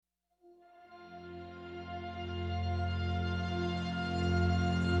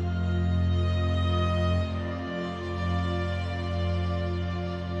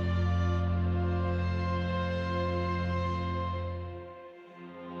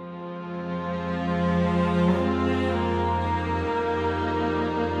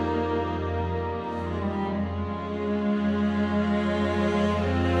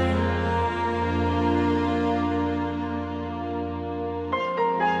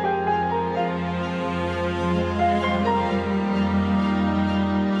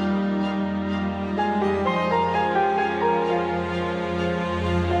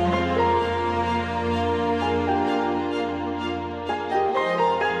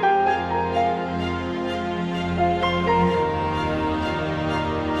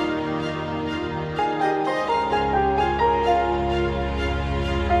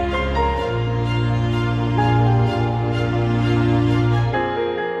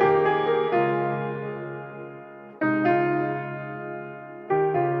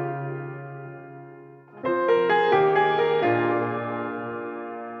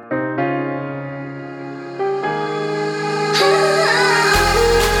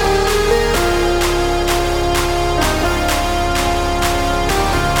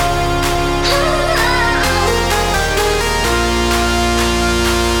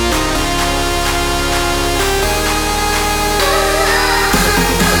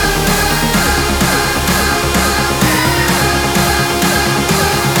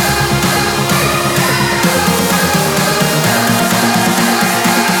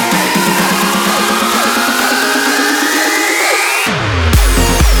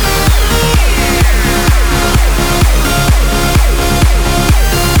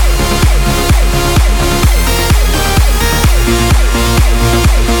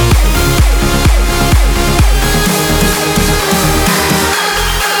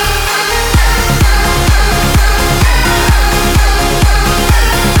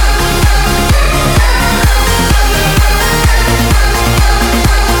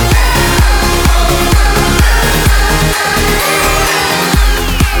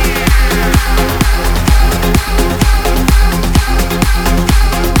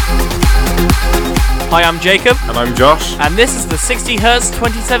Hi, I'm Jacob. And I'm Josh. And this is the 60Hz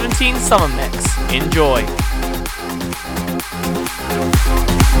 2017 Summer Mix. Enjoy.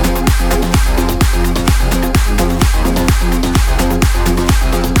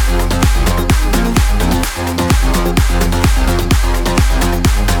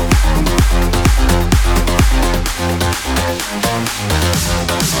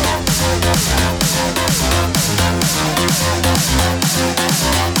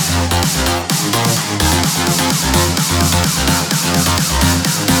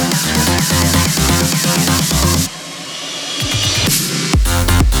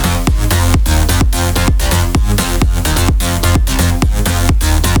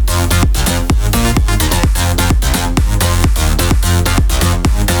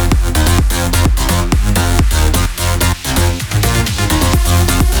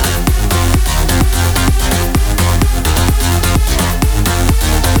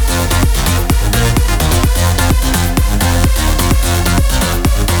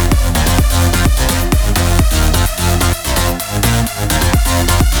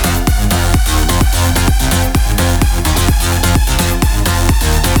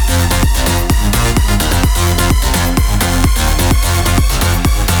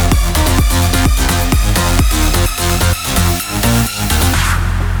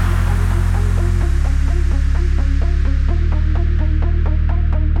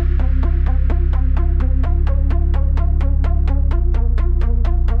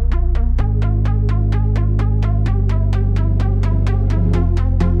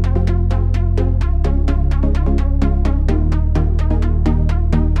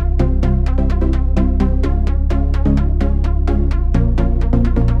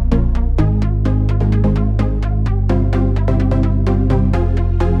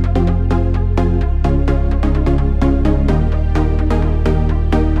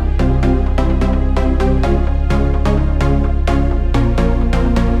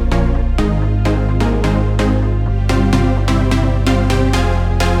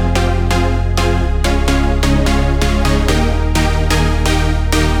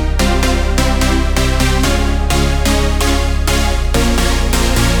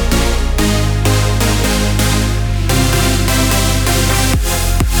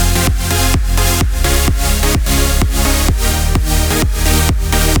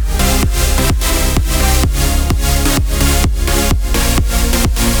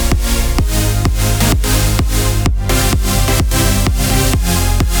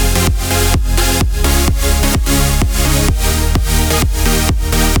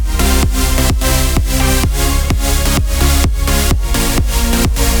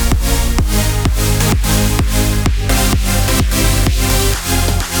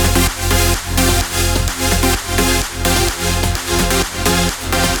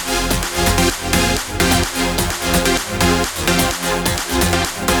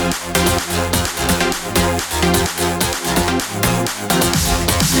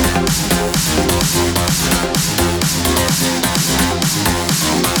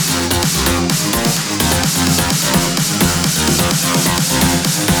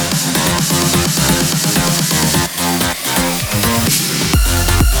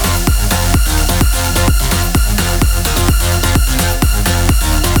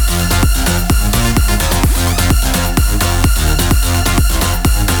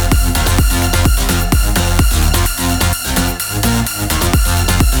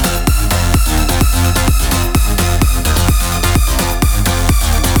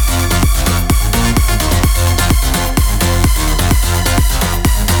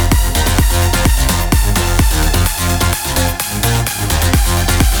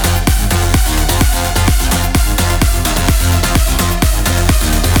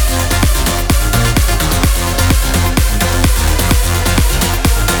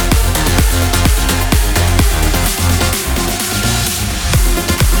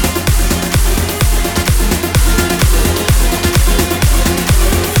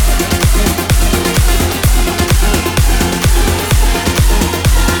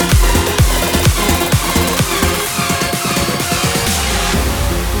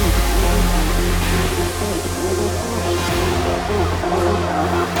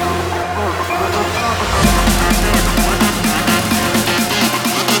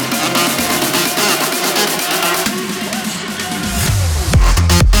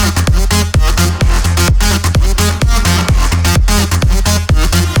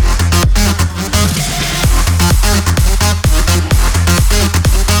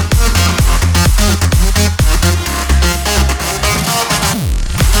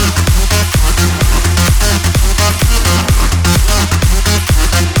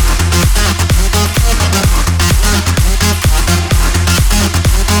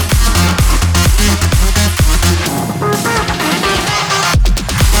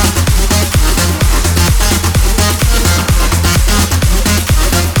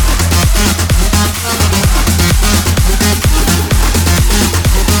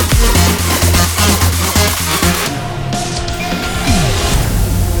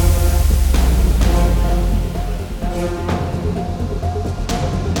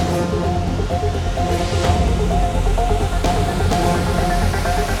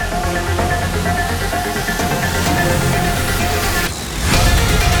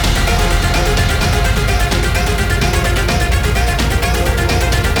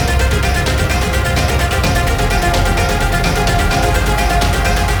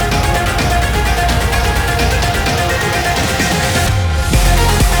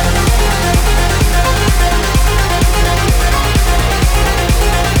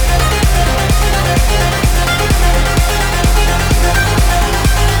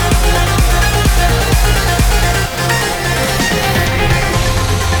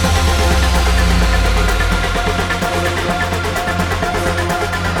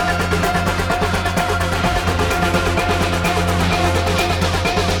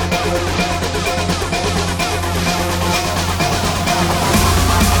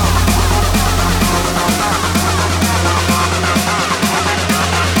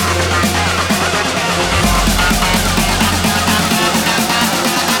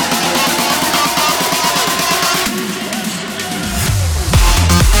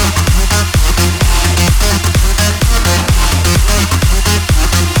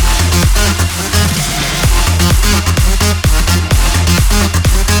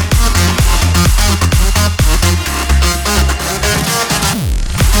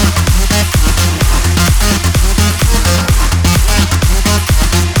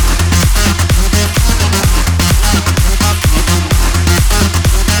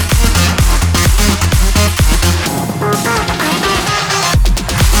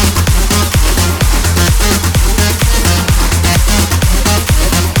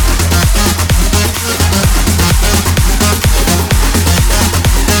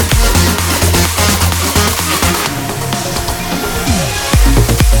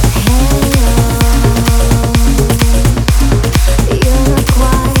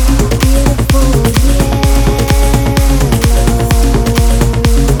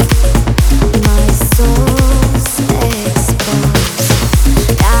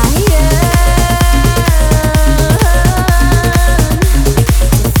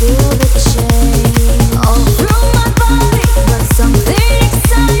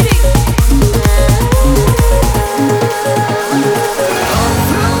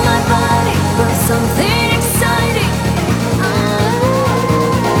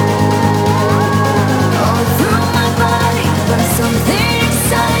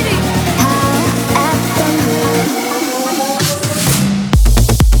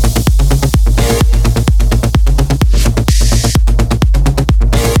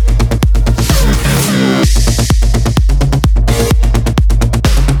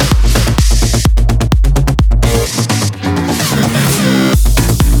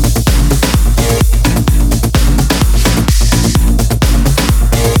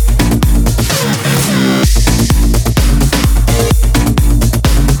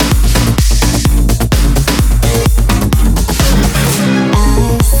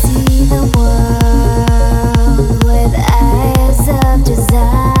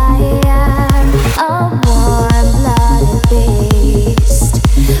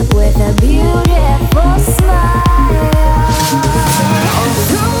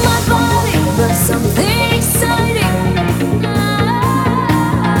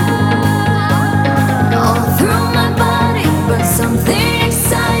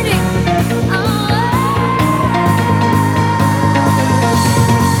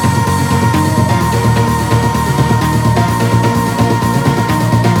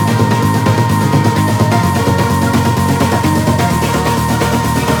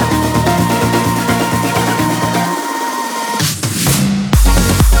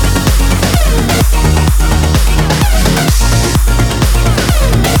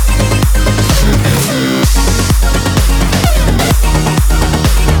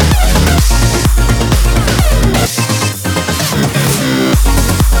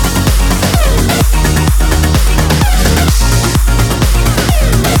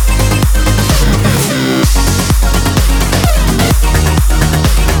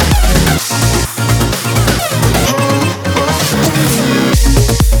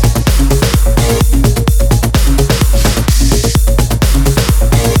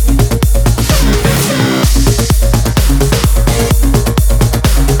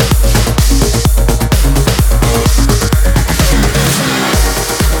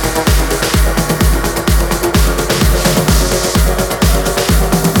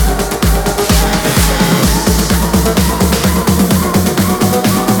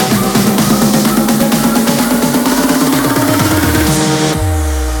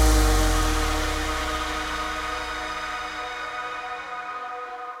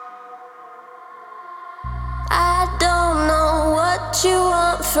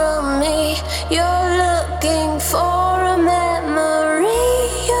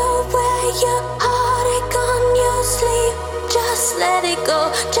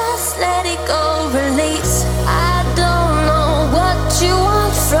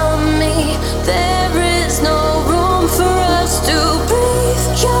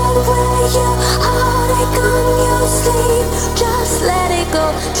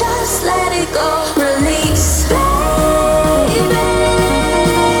 go, just let it go. Release, baby.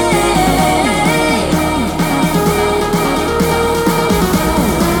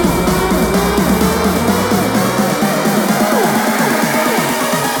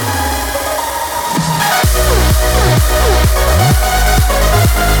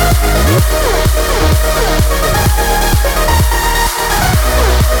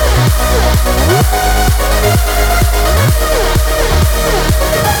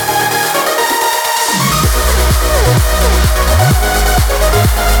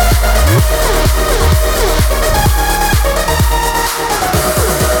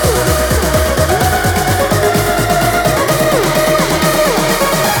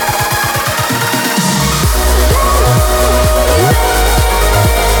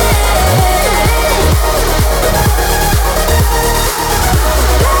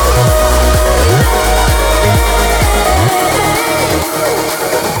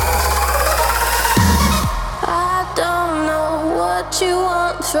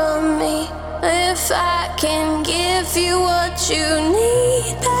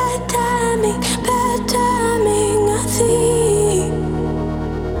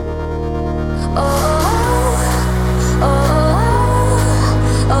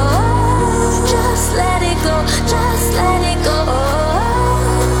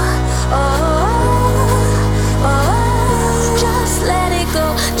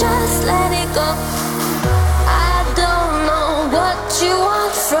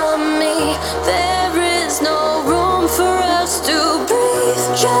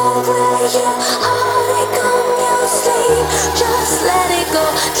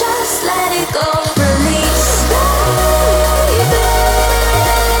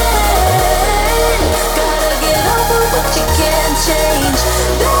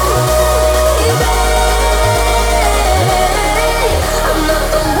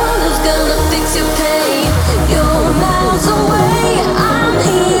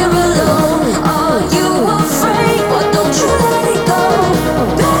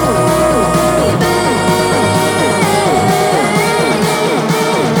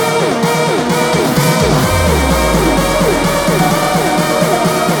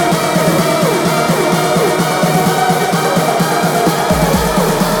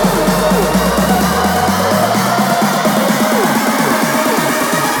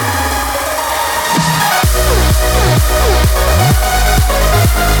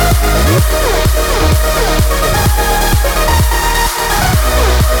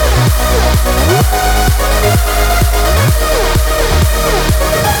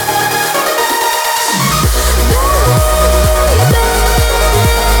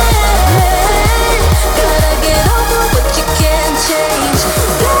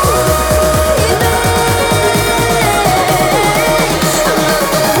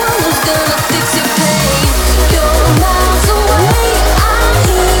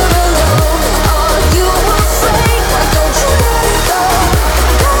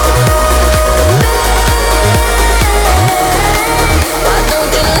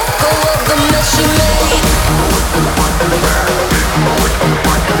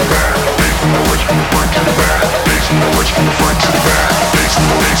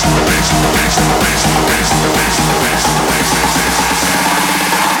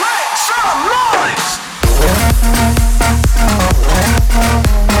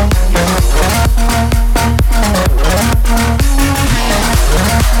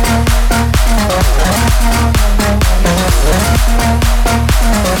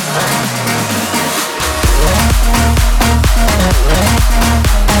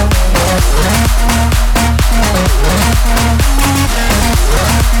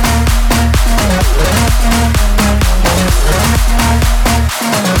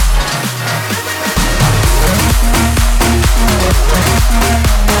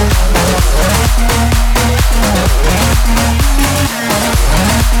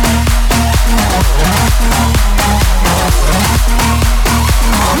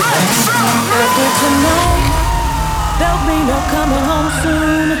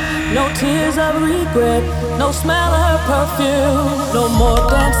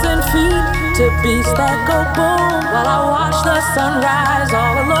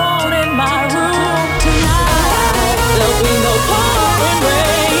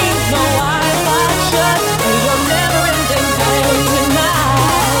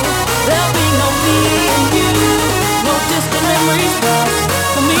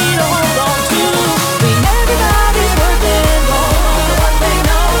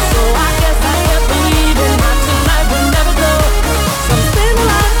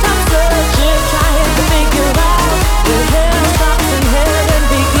 Trying to figure out the hell stops in heaven.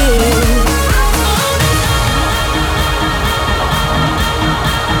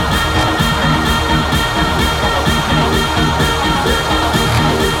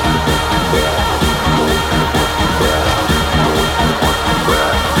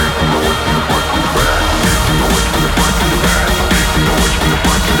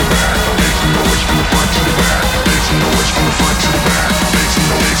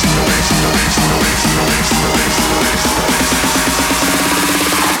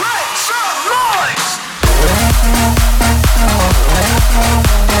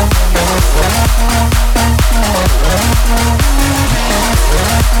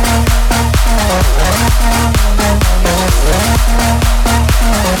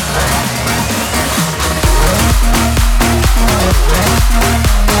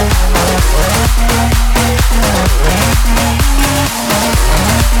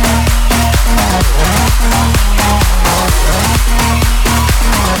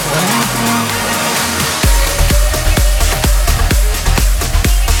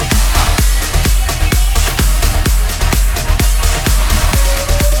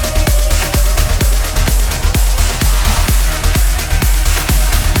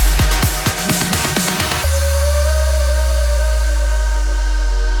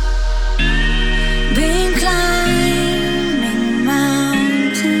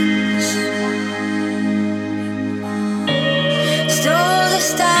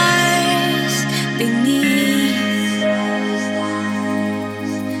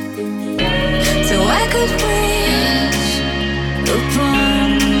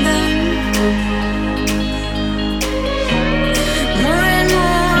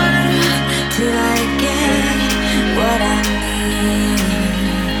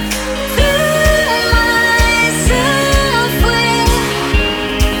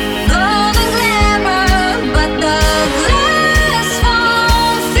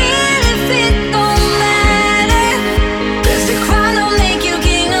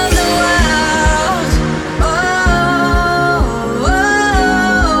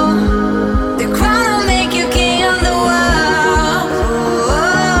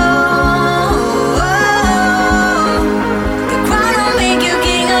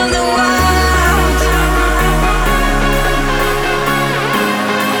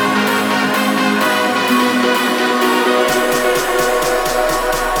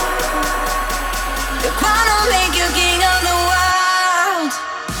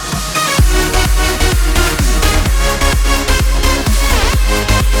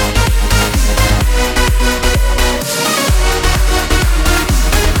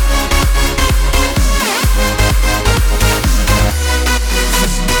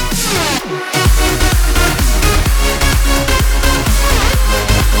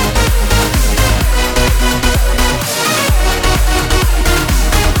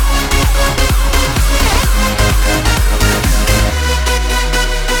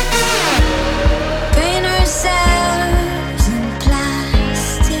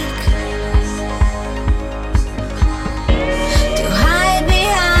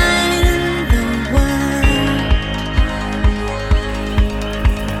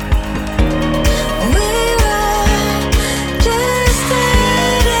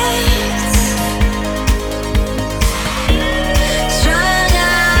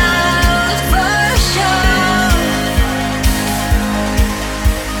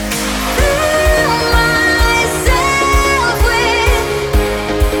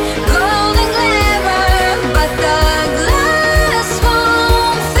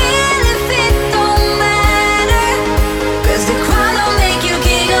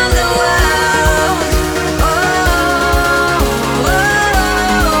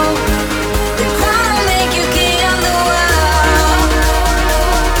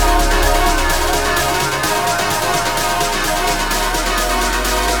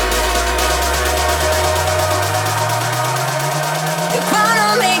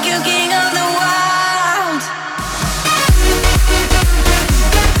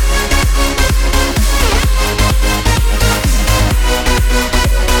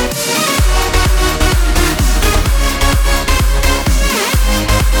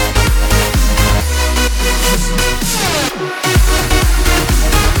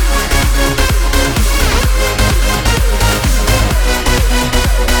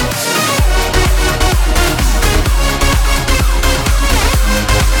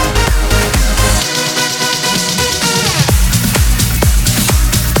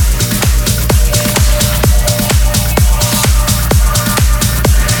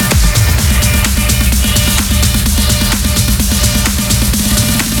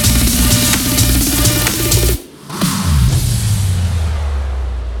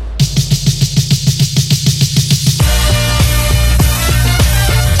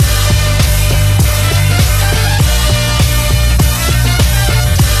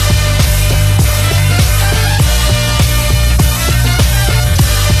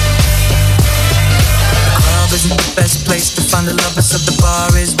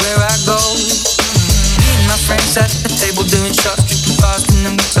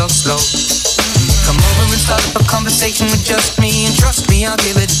 conversation with just me, and trust me, I'll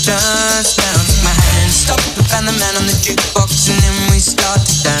give it a chance. Now take my hand, stop and find the man on the jukebox, and then we start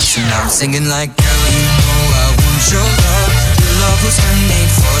to dance. And I'm singing like, girl, you know I want your love. Your love was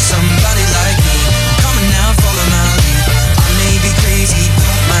handmade for somebody like me. Come on now, follow my lead. I may be crazy,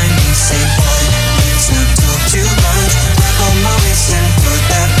 don't mind me. Say, boy, let's not talk too much. Grab on my waist and put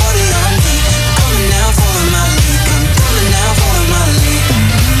that body on me. Come on now, follow my lead. Come on now, follow my lead.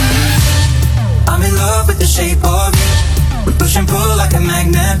 I'm in love with the shape of you. We push and pull like a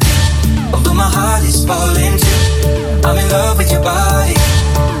magnet. Although my heart is falling too. I'm in love with your body.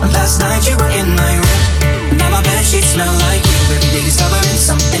 Last night you were in my room. Now my bed sheets smell like you. Every day discovering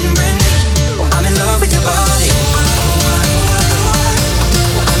something brand new. I'm in love with your body.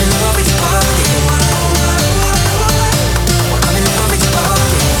 I'm in love with your body. I'm in love with your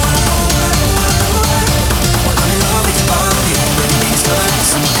body. I'm in love with your body. Every day discovering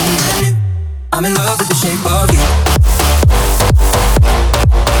something brand new. I'm in love with the shape of you.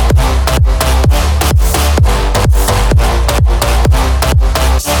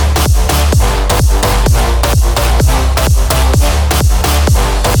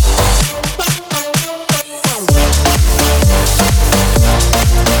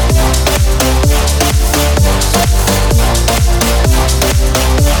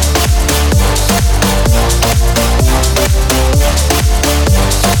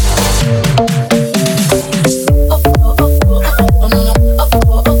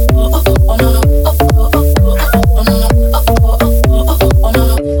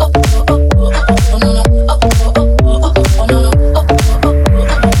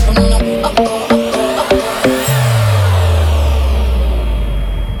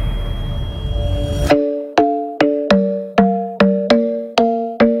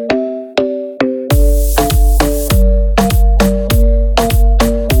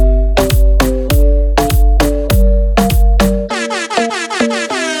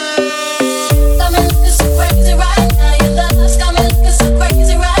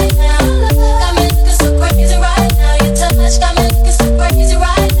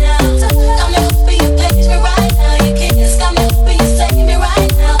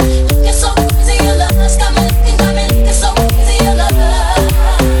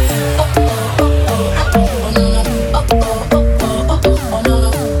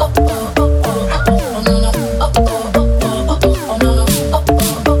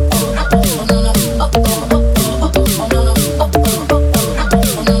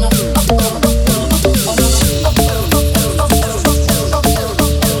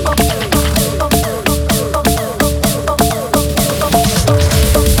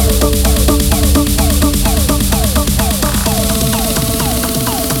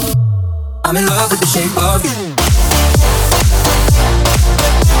 I'm in love with the shape of you.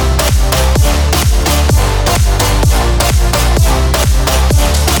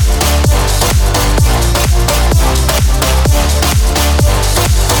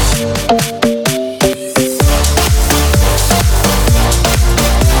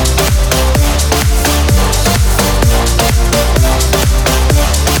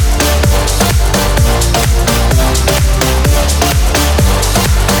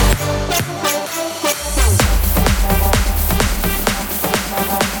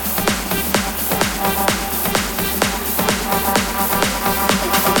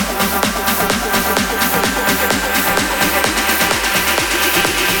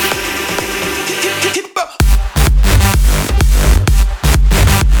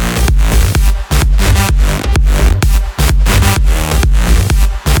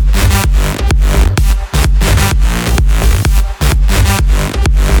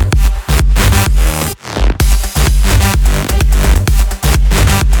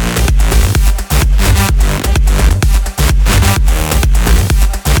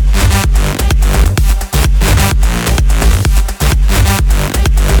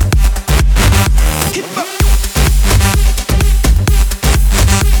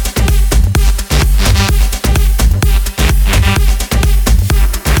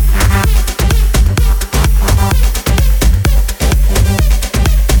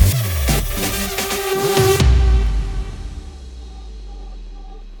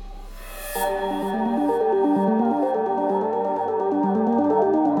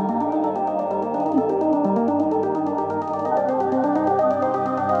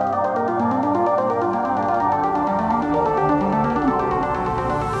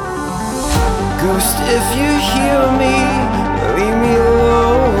 Ghost, if you hear me, leave me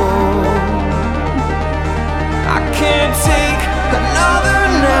alone. I can't take another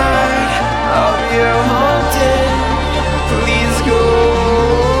night of your haunting. Please go.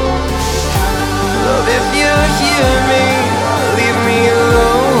 Love, if you're here.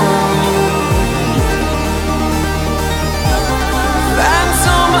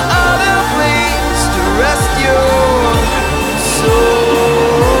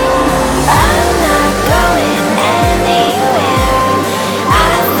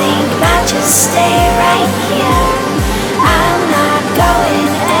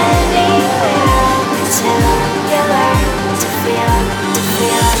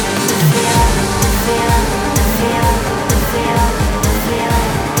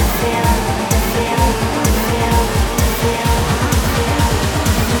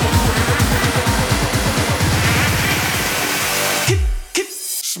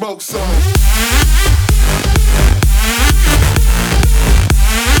 smoke some.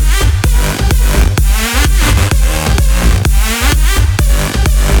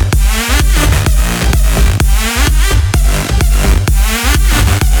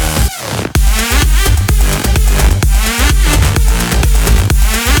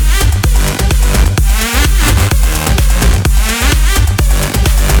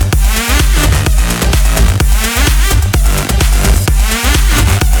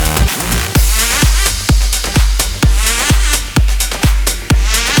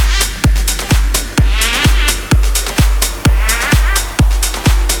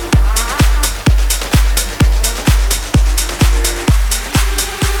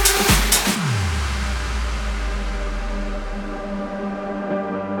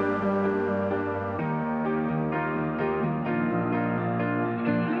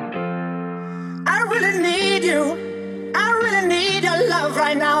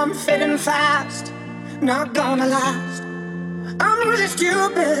 Not gonna last. I'm really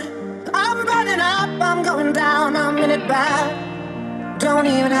stupid. I'm burning up, I'm going down, I'm in it bad. Don't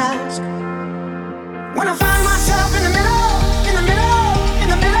even ask. When I find myself in the middle, in the middle, in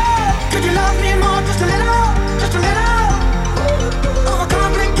the middle, could you love me more, just a little, just a little?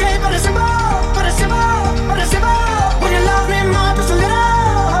 Overcomplicate, but it's simple, but it's simple, but it's simple. When you love me more, just a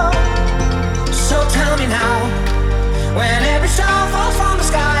little. So tell me now, when every star falls from the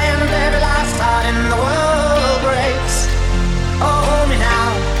sky and every last heart in the world breaks. Oh, hold me now.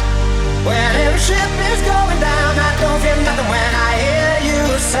 When every ship is going down, I don't feel nothing when I hear you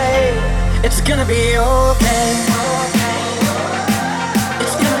say it's gonna be okay.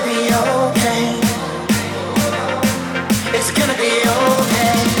 It's gonna be okay. It's gonna be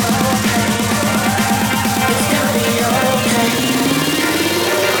okay. It's gonna be okay.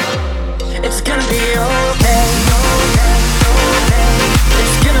 It's gonna be okay.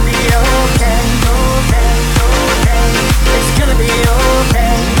 It's gonna be okay. It's gonna be okay. It's gonna be okay. It's gonna be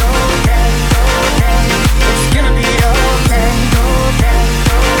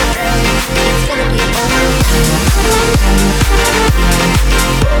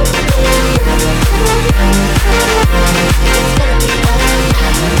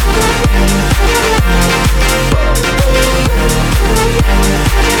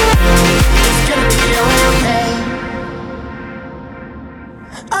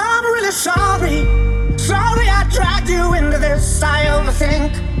I'm really sorry. Sorry I dragged you into this. I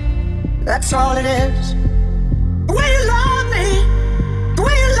overthink. That's all it is. The way you love me, the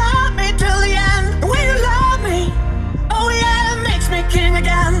way you love me till the end, the way you love me, oh yeah, it makes me king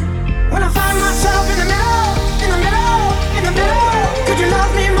again. When I find myself in the middle, in the middle, in the middle, could you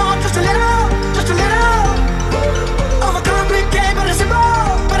love me more, just a little, just a little? Overcomplicate, but it's simple,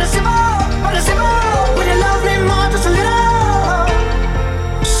 but it's simple, but it's simple. When you love me more, just a little.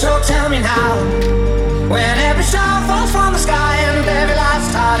 So tell me now, when every star falls from the sky and every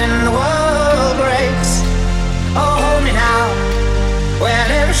last heart in the world breaks. Oh, hold me now,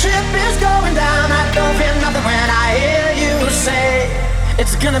 when every ship is going down, I don't feel nothing when I hear you say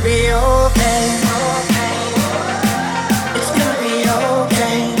it's gonna be okay. It's gonna be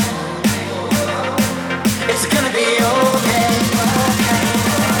okay. It's gonna be okay.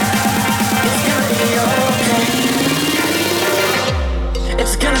 It's gonna be okay.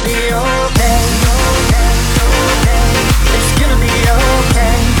 It's gonna be okay. It's gonna be okay.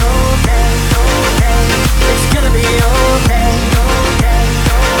 It's gonna be okay. It's gonna be okay. It's gonna be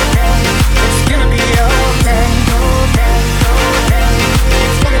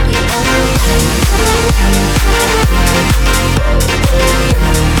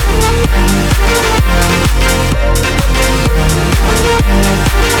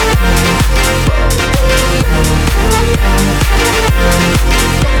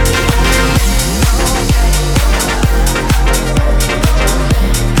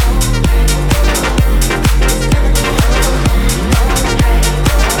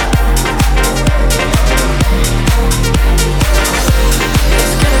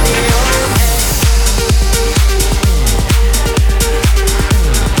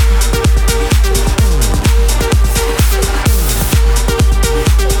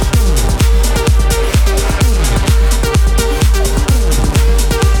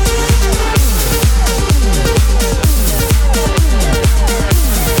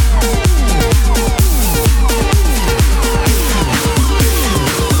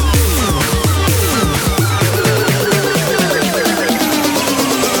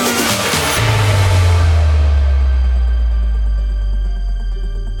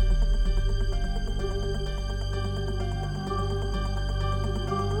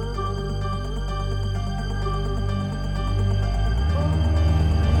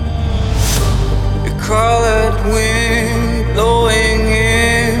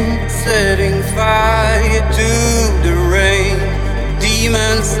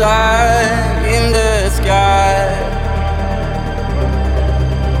inside in the sky.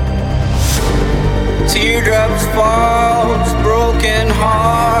 Teardrops falls, broken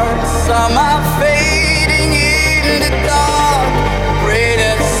hearts. Some are fading in the dark. Pray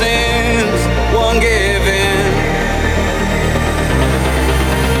that sins won't give in.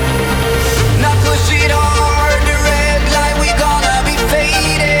 Now push it hard, the red light. We gonna be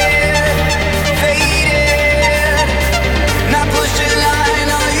faded, faded. Now push the line.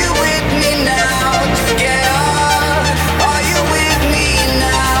 Are you with me now? Together, are you with me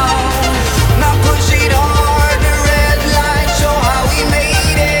now? Now push it hard, the red light. Show how we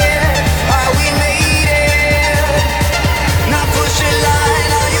made it, how we made it. Now push the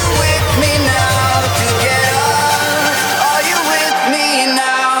line. Are you with me now? Together, are you with me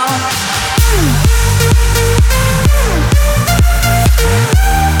now?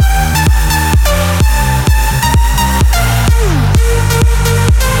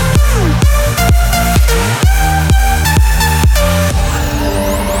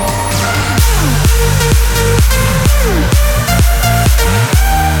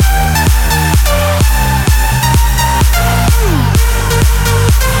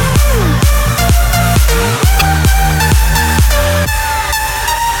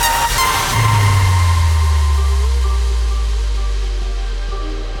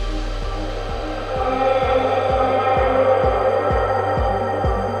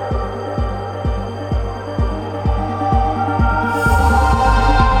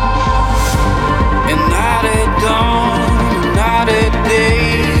 And night at dawn, night at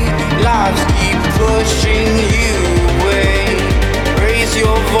day, lives keep pushing you away. Raise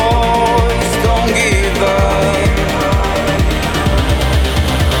your voice, don't give up.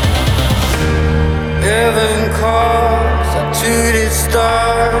 Heaven calls us to the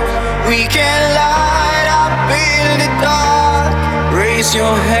stars. We can light up in the dark. Raise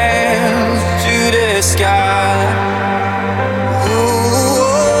your hands to the sky.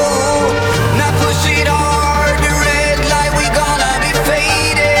 Ooh, now push it hard, the red light. We gonna be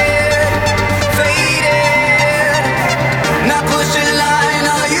faded, faded. Now push the line.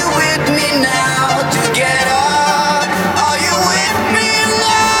 Are you with me now? Together, are you with me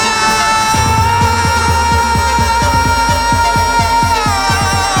now?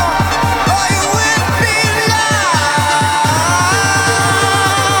 Are you with me now?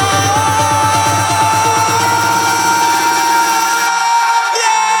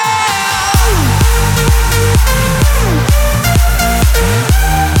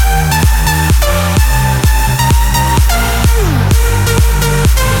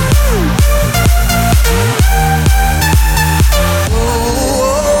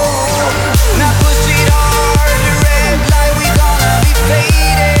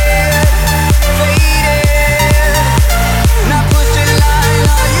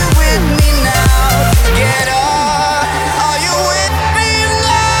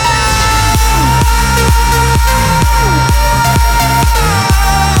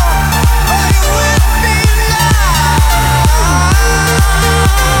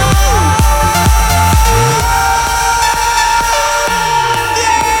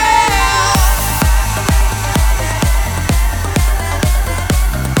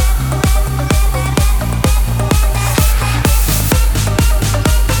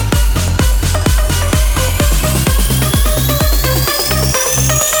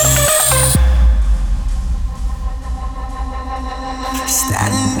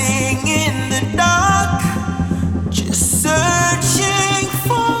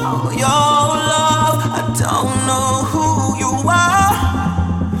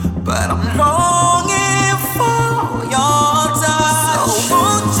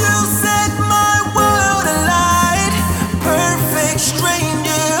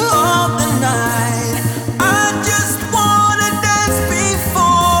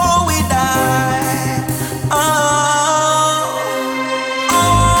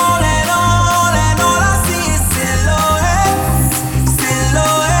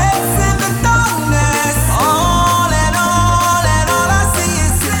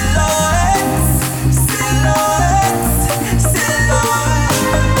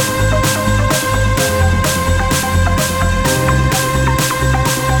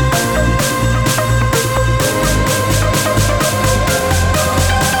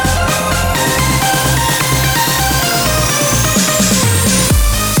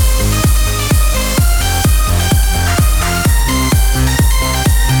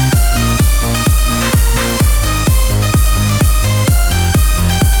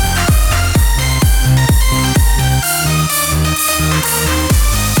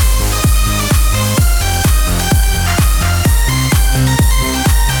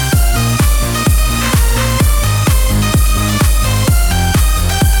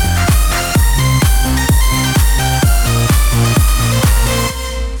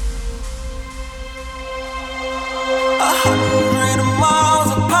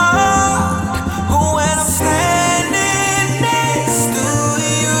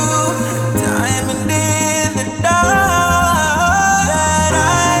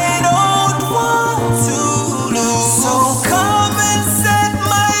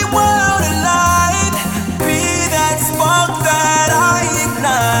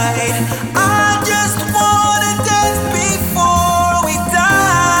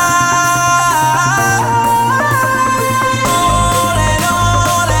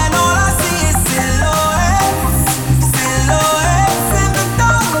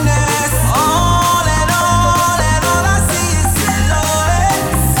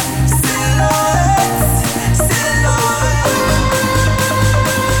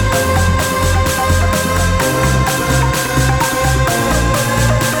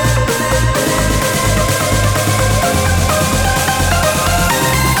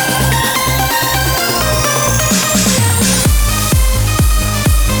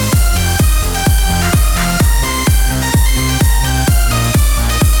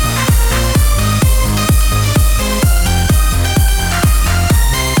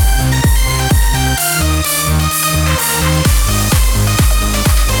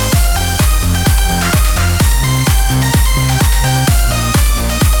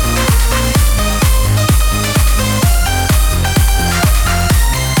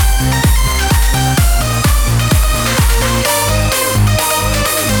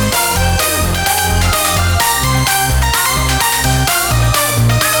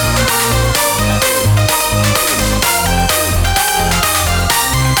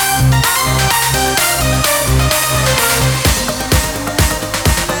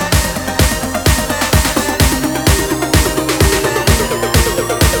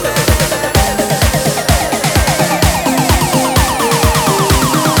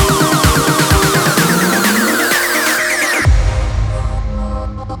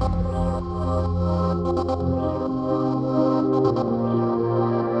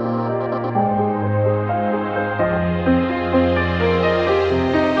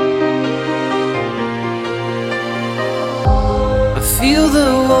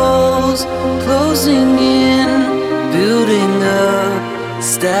 walls closing in, building up,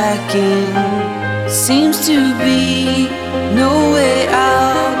 stacking. Seems to be no way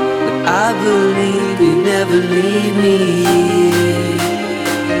out, but I believe you never leave me here.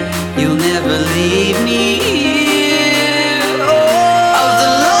 You'll never leave me here. Oh, of the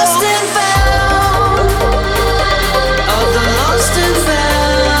lost and found, of the lost and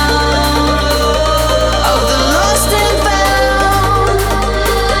found, of the lost and found,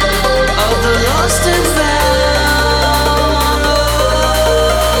 of the lost and found.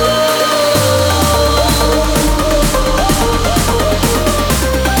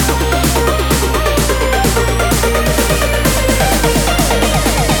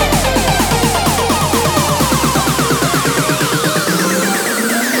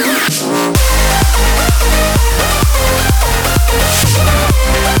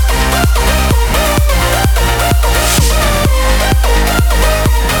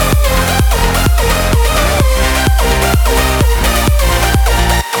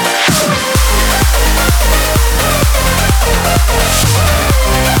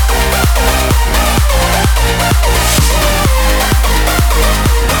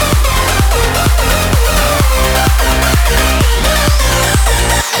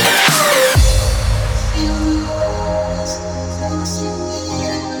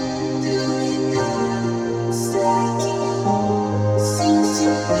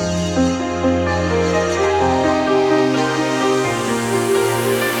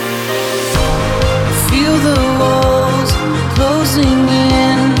 Feel the walls closing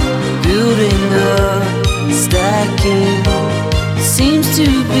in, building up, stacking. Seems to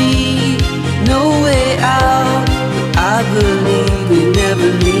be no way out, but I believe you never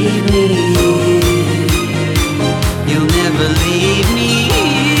leave me here. You'll never leave me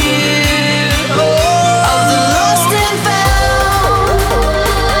here. Oh, of the lost and found,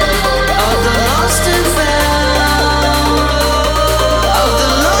 of the lost and found, of the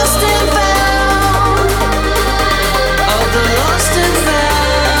lost and found, of the lost and found.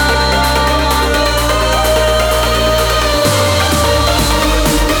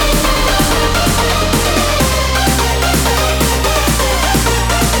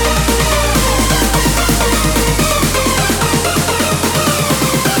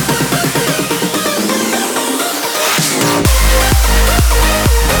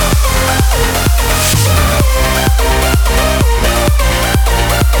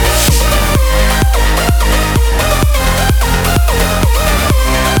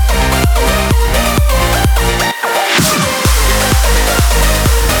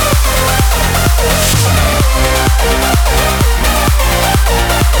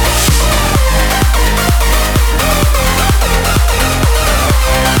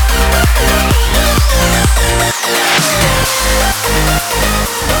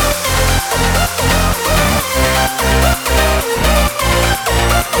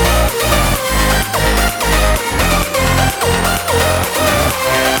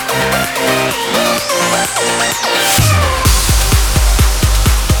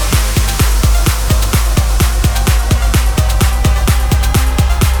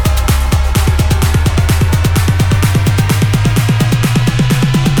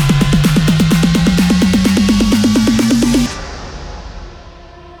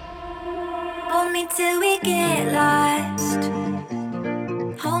 Hold me till we get lost.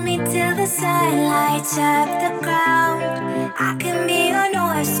 Hold me till the sun lights up the ground. I can be your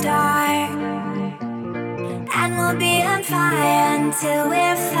North Star, and we'll be on fire until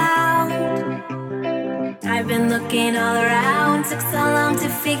we're found. I've been looking all around, took so long to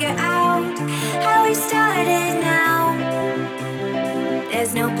figure out how we started now.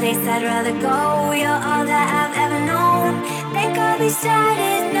 There's no place I'd rather go. You're all that I've ever known. Thank God we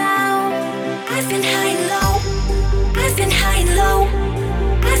started now. I've been high and low. I've been high and low.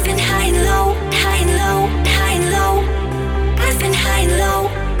 I've been high and low, high and low, high and low. I've been high and low.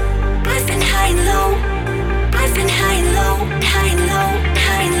 I've been high and low. I've been high and low, high and low,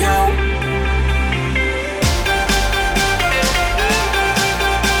 high and low.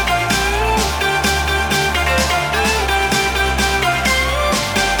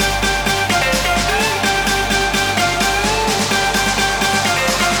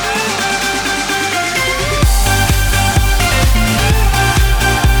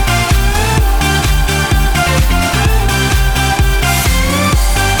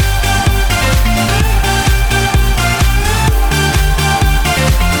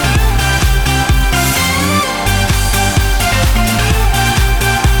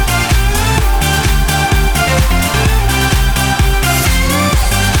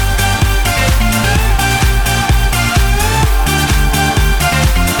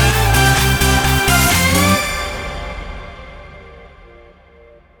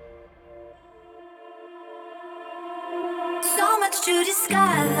 much to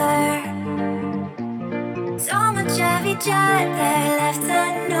discover. So much of each other left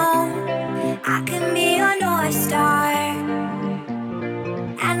unknown. I can be your North Star,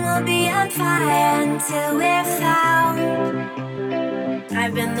 and we'll be on fire until we're found.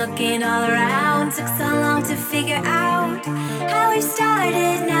 I've been looking all around, took so long to figure out how we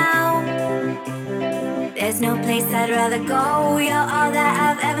started now. There's no place I'd rather go, you're all that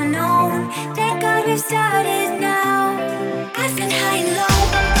I've ever known. Thank God we've started now. I've been high and low,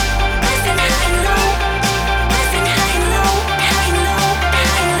 I've been high and low, I've been high and low, high and low,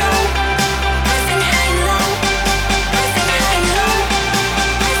 high and low. I've been high and low, I've been high and low,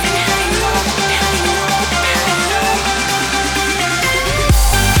 I've been high and low, high and low, high and low.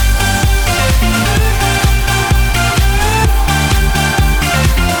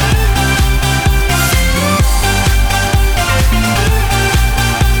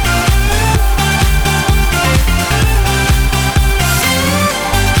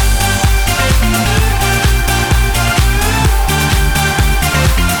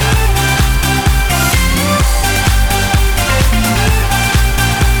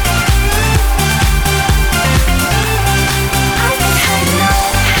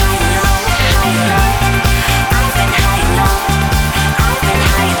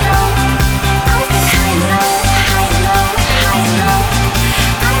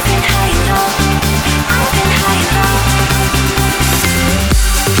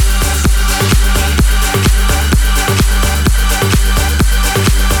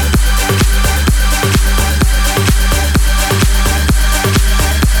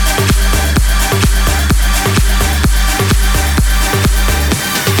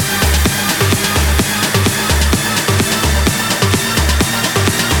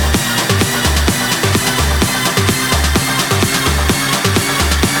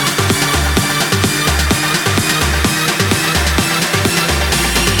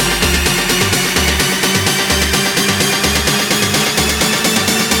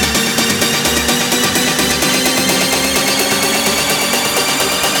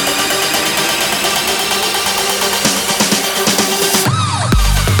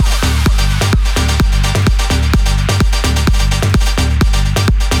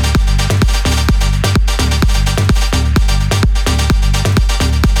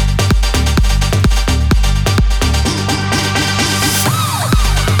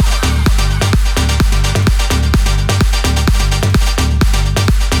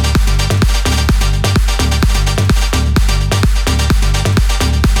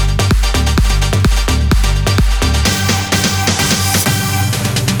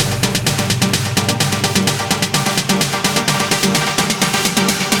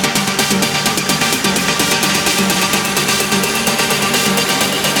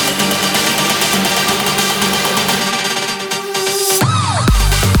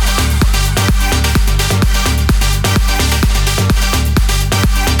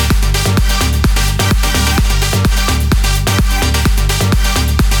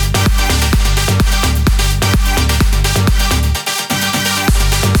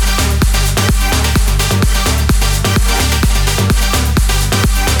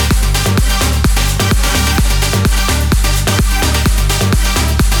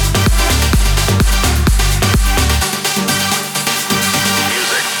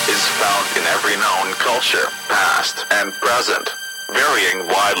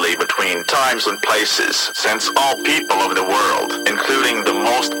 Since all people of the world, including the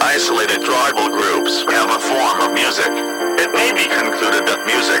most isolated tribal groups, have a form of music, it may be concluded that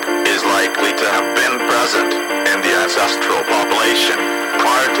music is likely to have been present in the ancestral population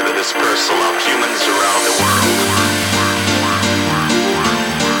prior to the dispersal of humans around the world.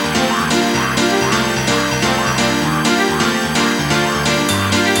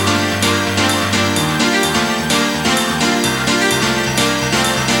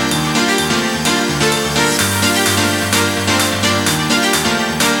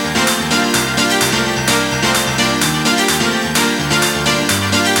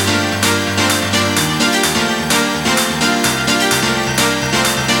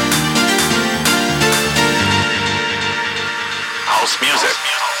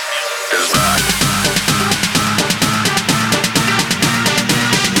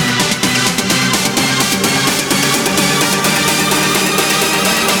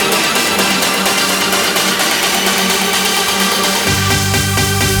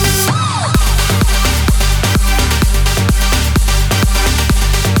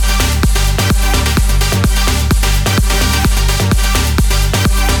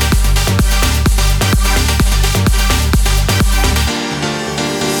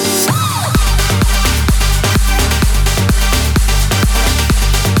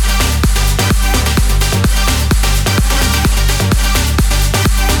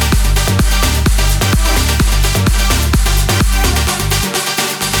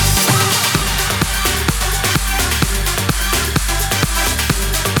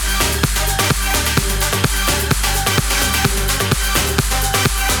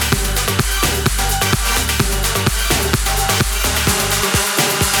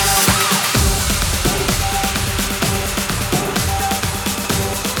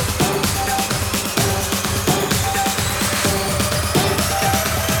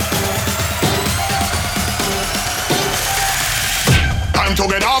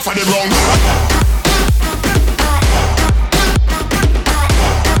 off of the ground.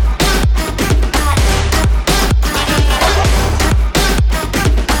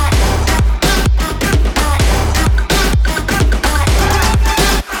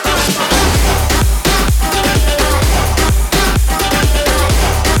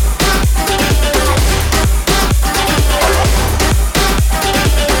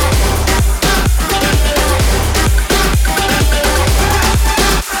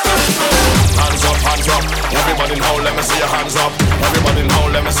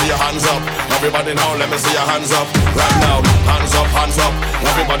 Everybody now, let me see your hands up. Right now, hands up, hands up.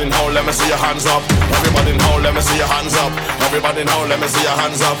 Everybody now, let me see your hands up. Everybody now, let me see your hands up. Everybody now, let me see your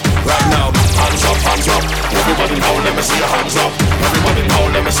hands up. Right now, hands up, hands up. Everybody now, let me see your hands up. Everybody now,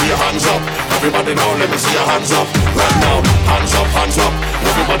 let me see your hands up. Everybody now, let me see your hands up. Right now, hands up, hands up.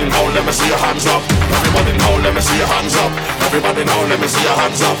 Everybody now, let me see your hands up. Everybody now, let me see your hands up. Everybody now, let me see your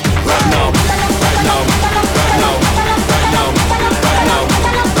hands up. Right now, right now, right now, right now, right now,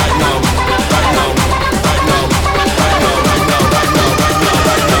 right now.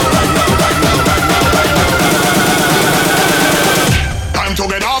 Time to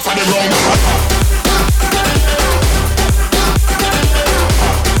get off of the ground.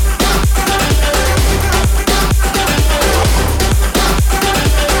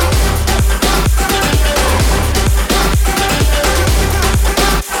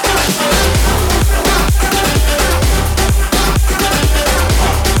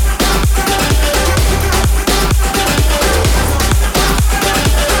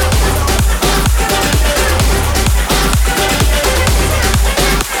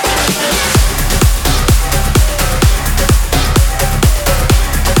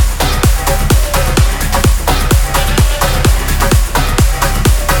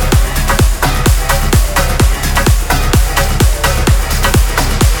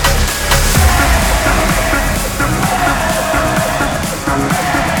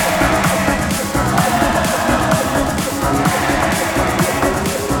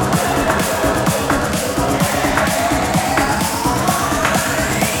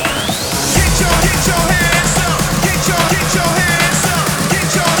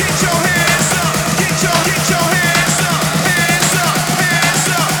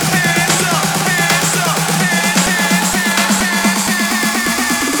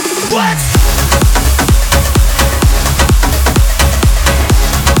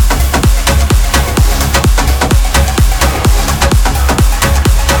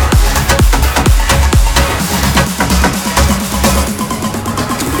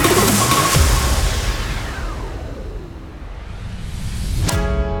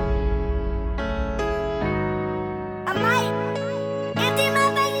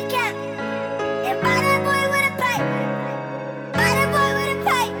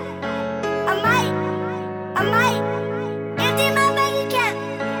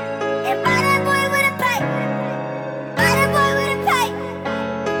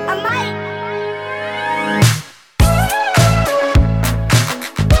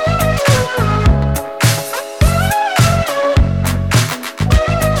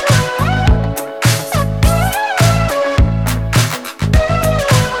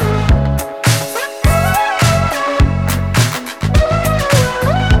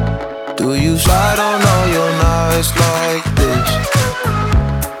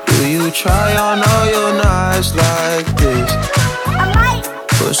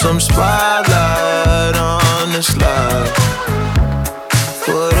 Some spotlight on the slide.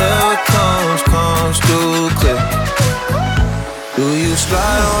 Whatever comes through clear. Do you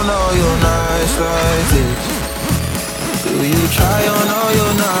slide on all your nights like this? Do you try on all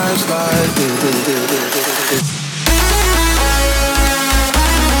your nights like this?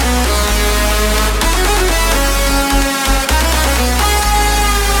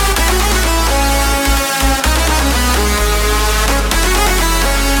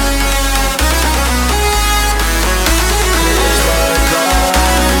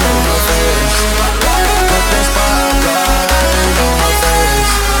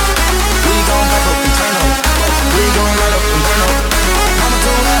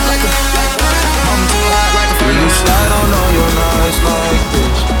 Mama too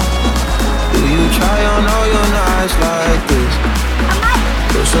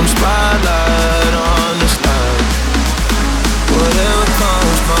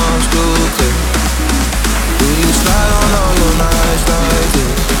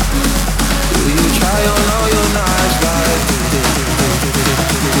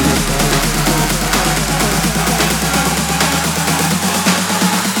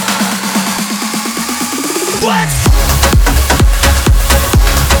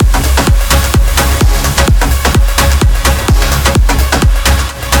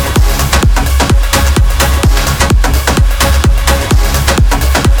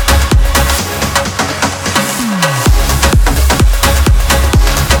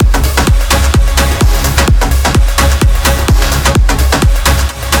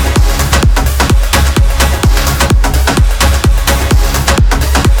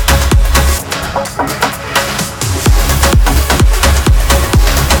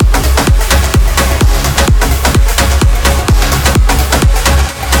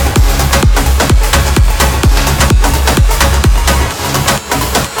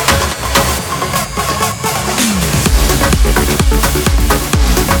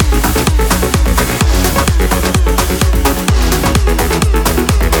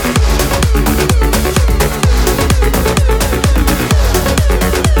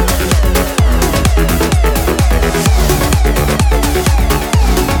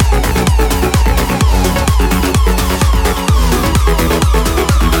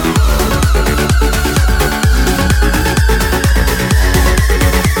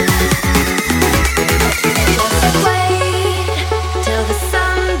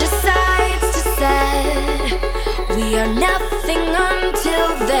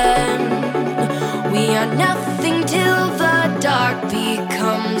are nothing till the dark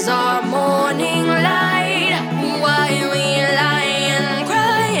becomes our morning light. Why we lie and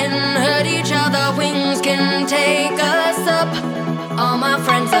cry and hurt each other? Wings can take us up. All my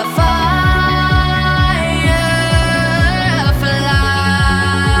friends are fireflies.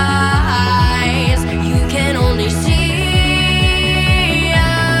 You can only see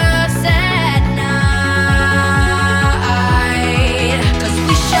us at night. 'Cause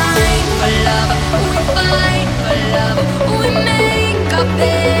we shine for love, we fight for love, we make a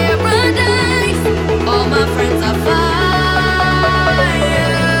paradise. All my friends are fireflies.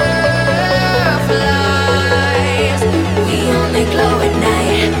 We only glow at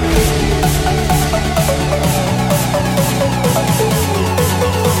night.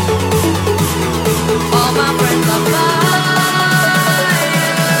 All my friends are fireflies.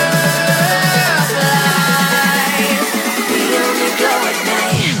 We only glow at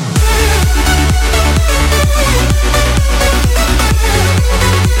night.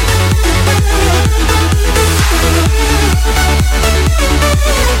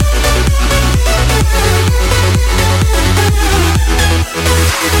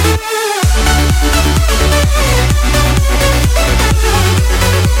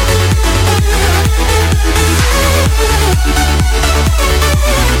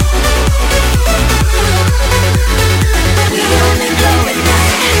 We only glow at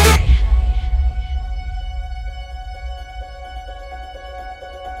night.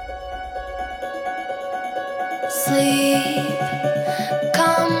 Sleep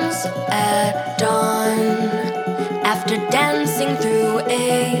comes at dawn after dancing through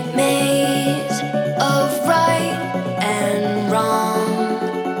a maze of right and wrong.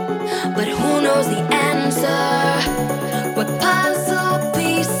 But who knows the answer? We're puzzle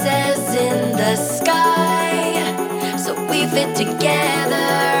pieces in the sky, so we fit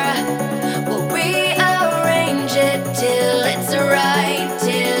together. We'll rearrange it till it's right,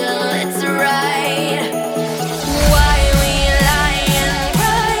 till it's right. Why we lie and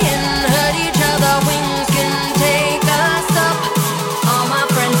cry and hurt each other? Wings can take us up. All my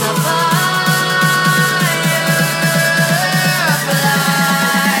friends are fireflies.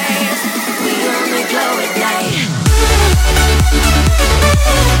 We only glow at night.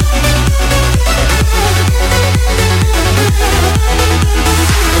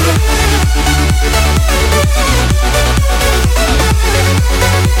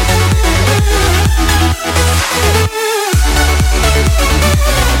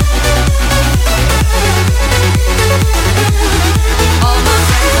 All my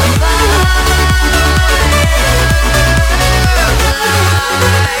friends are fireflies.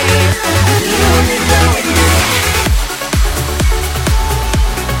 We only glow at night.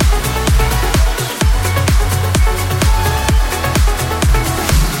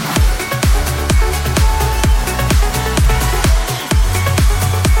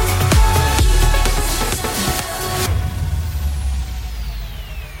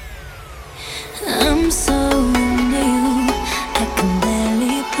 I'm so into you, I can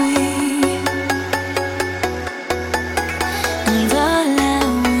barely breathe. And all I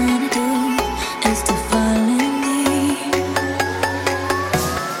wanna do is to fall in deep.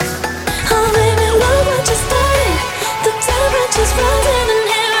 Oh baby, look what you started. The temperature's rising and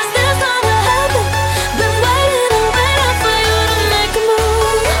here is this gonna happen. Been waiting and waiting for you to make a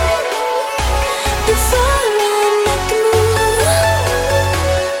move. Before I make a move.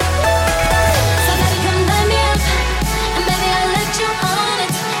 So baby, come light me up, and baby I'll let you on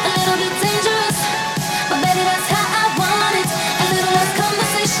it. A little bit dangerous, but baby that's how I want it. A little less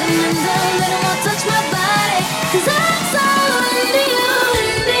conversation and a little more touch my body. 'Cause I'm so into you,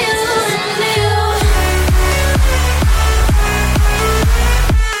 into you, into you.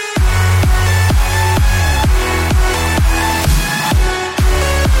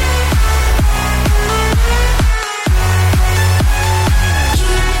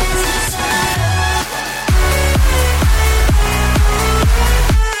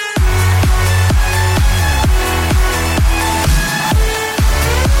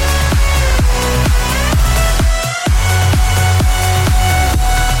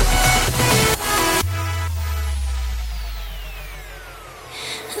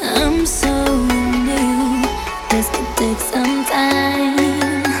 I'm so into you. This could take some time.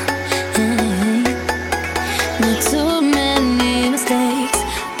 Hey. Not too many mistakes.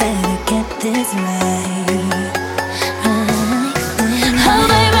 Better get this right. Oh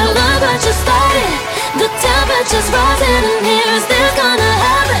baby, look what you started. The temperature's rising and here is this gonna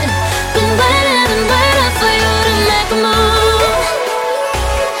happen. Been waiting and waiting for you to make a move.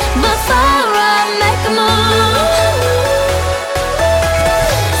 Before I make a move.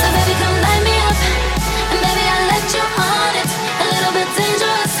 So baby, come light me up,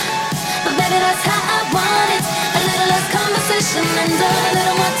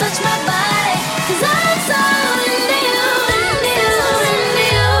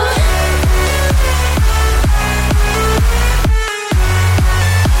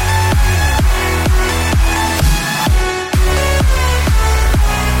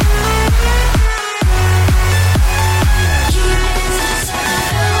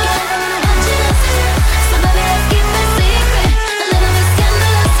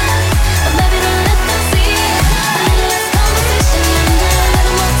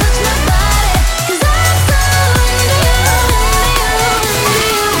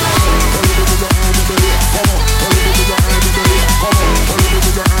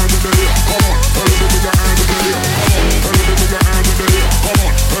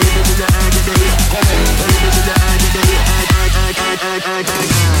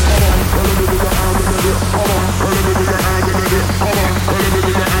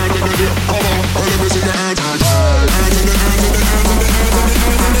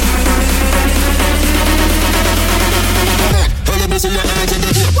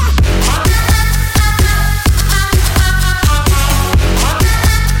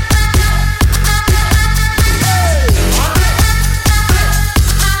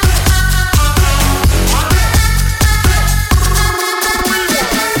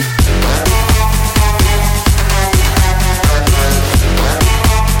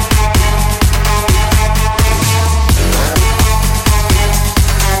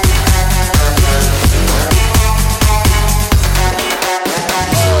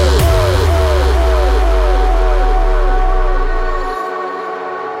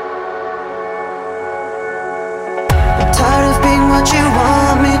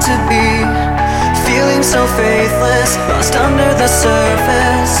 so faithless, lost under the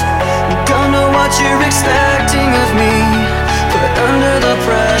surface. Don't know what you're expecting of me, but under the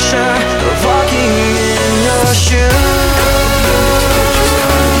pressure of walking in your shoes,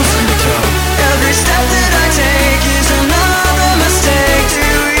 every step that I take is another mistake to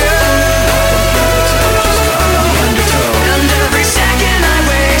you, and every second I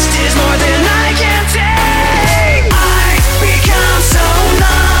waste is more than I can take. I become so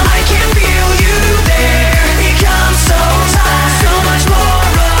numb, I can't feel you there. Become so tired, so much more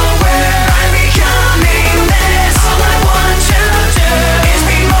aware. I'm becoming this. All I want to do is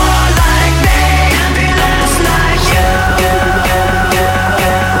be more like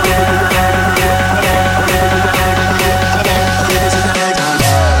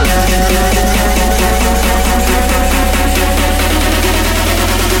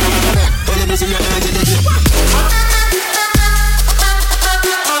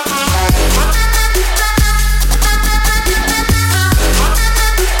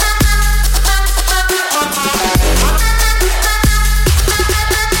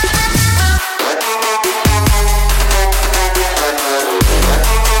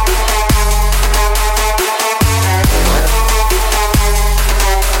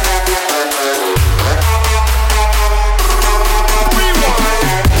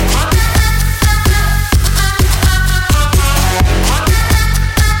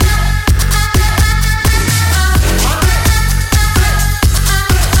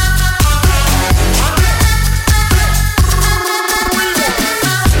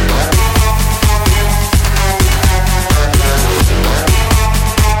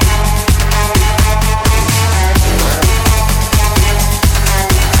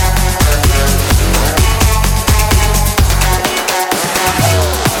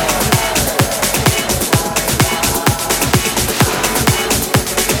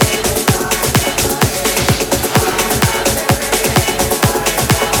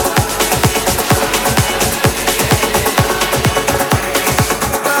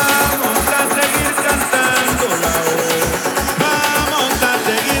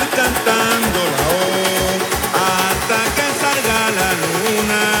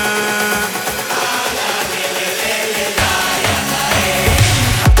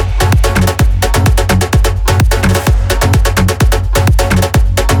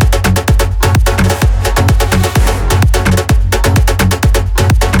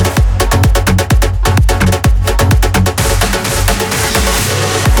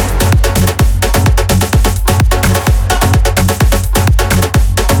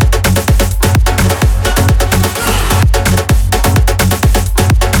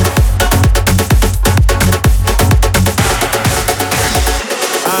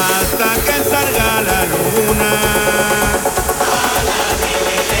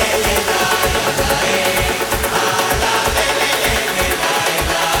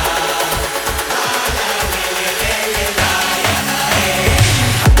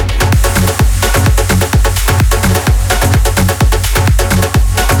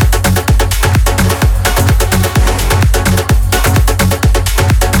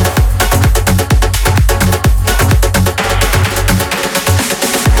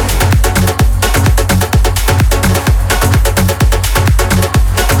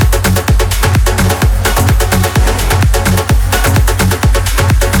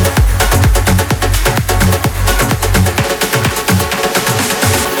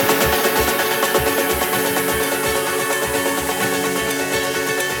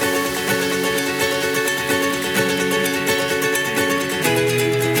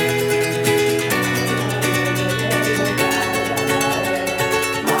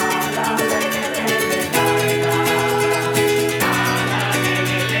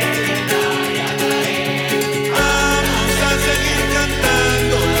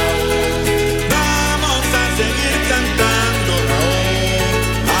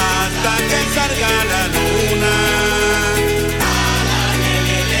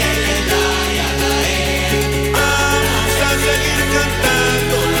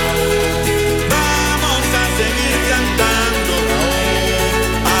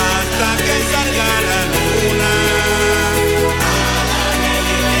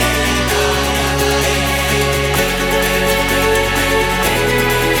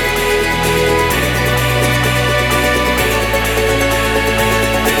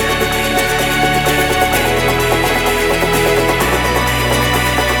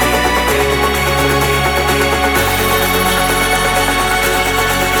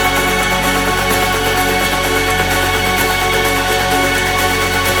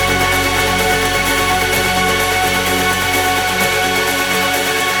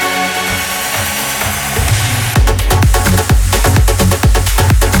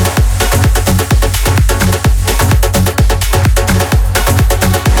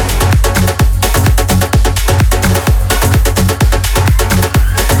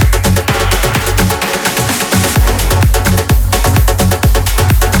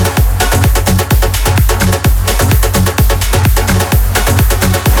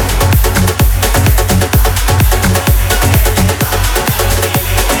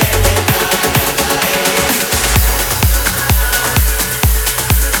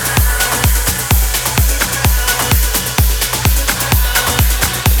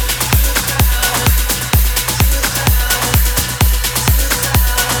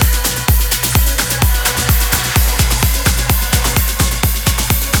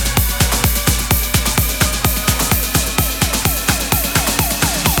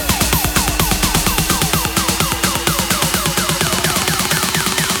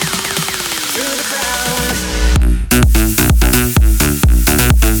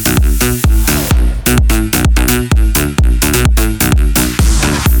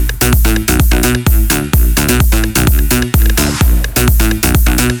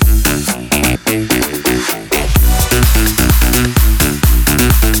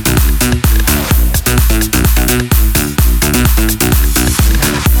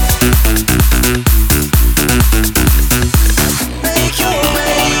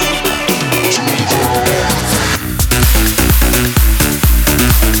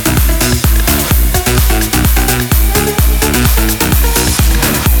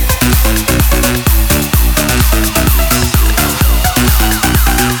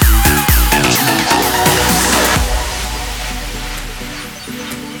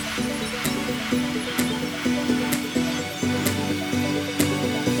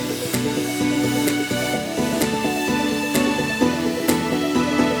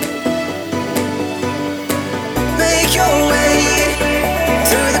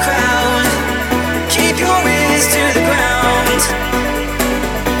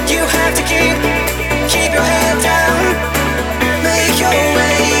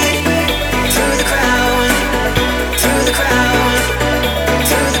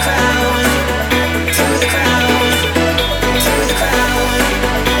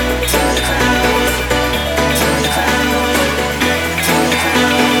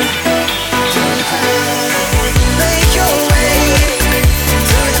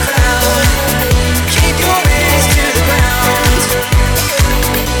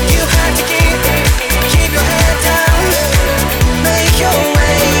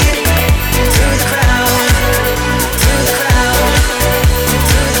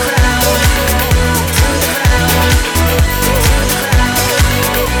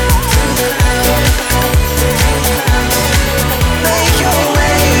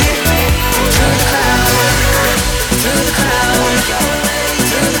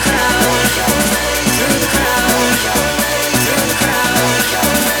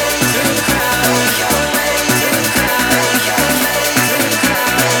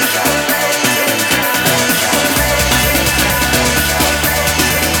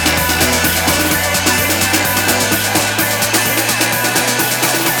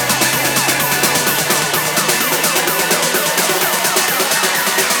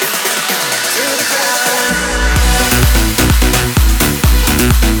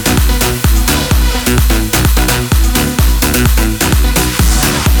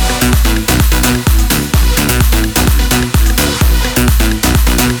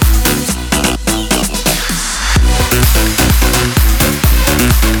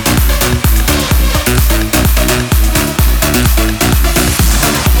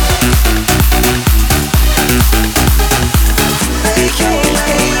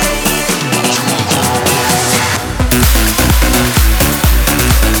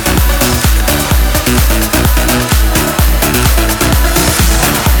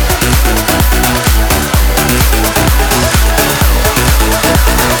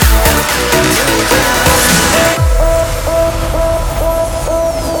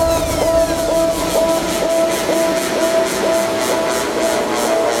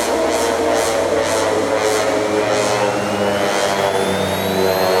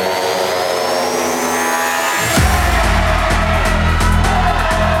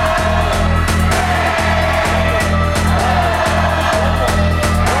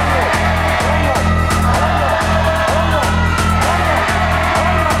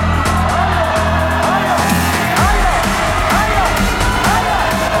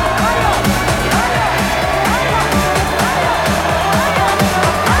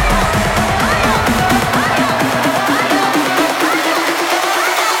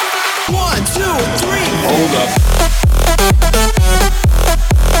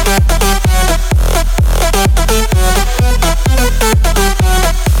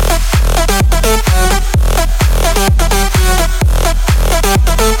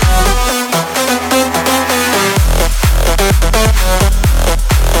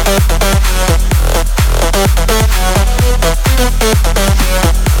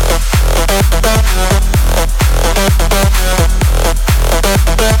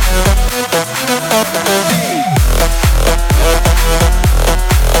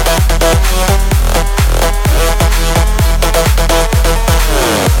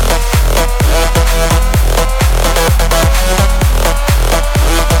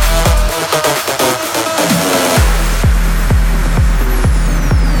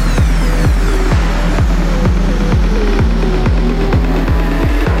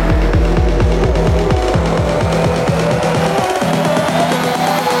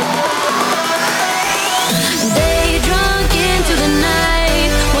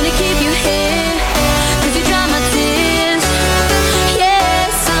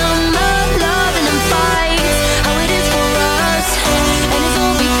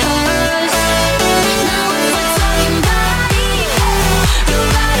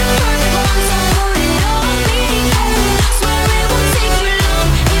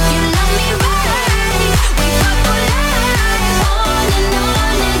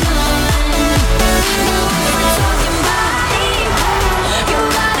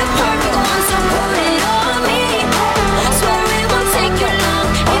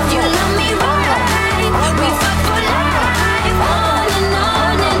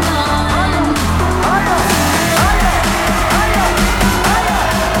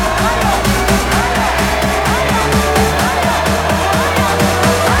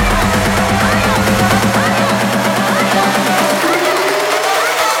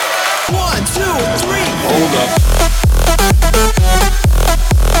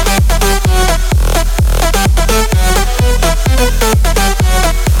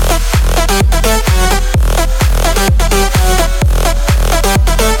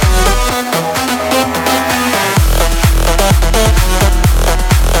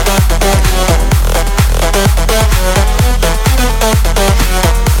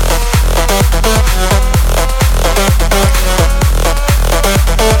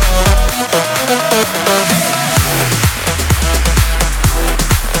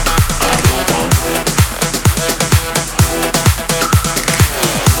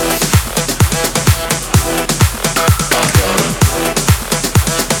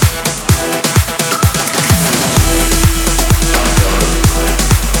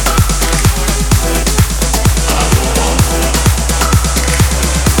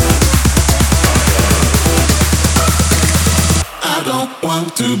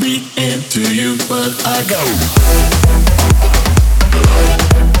To be into you, but I go.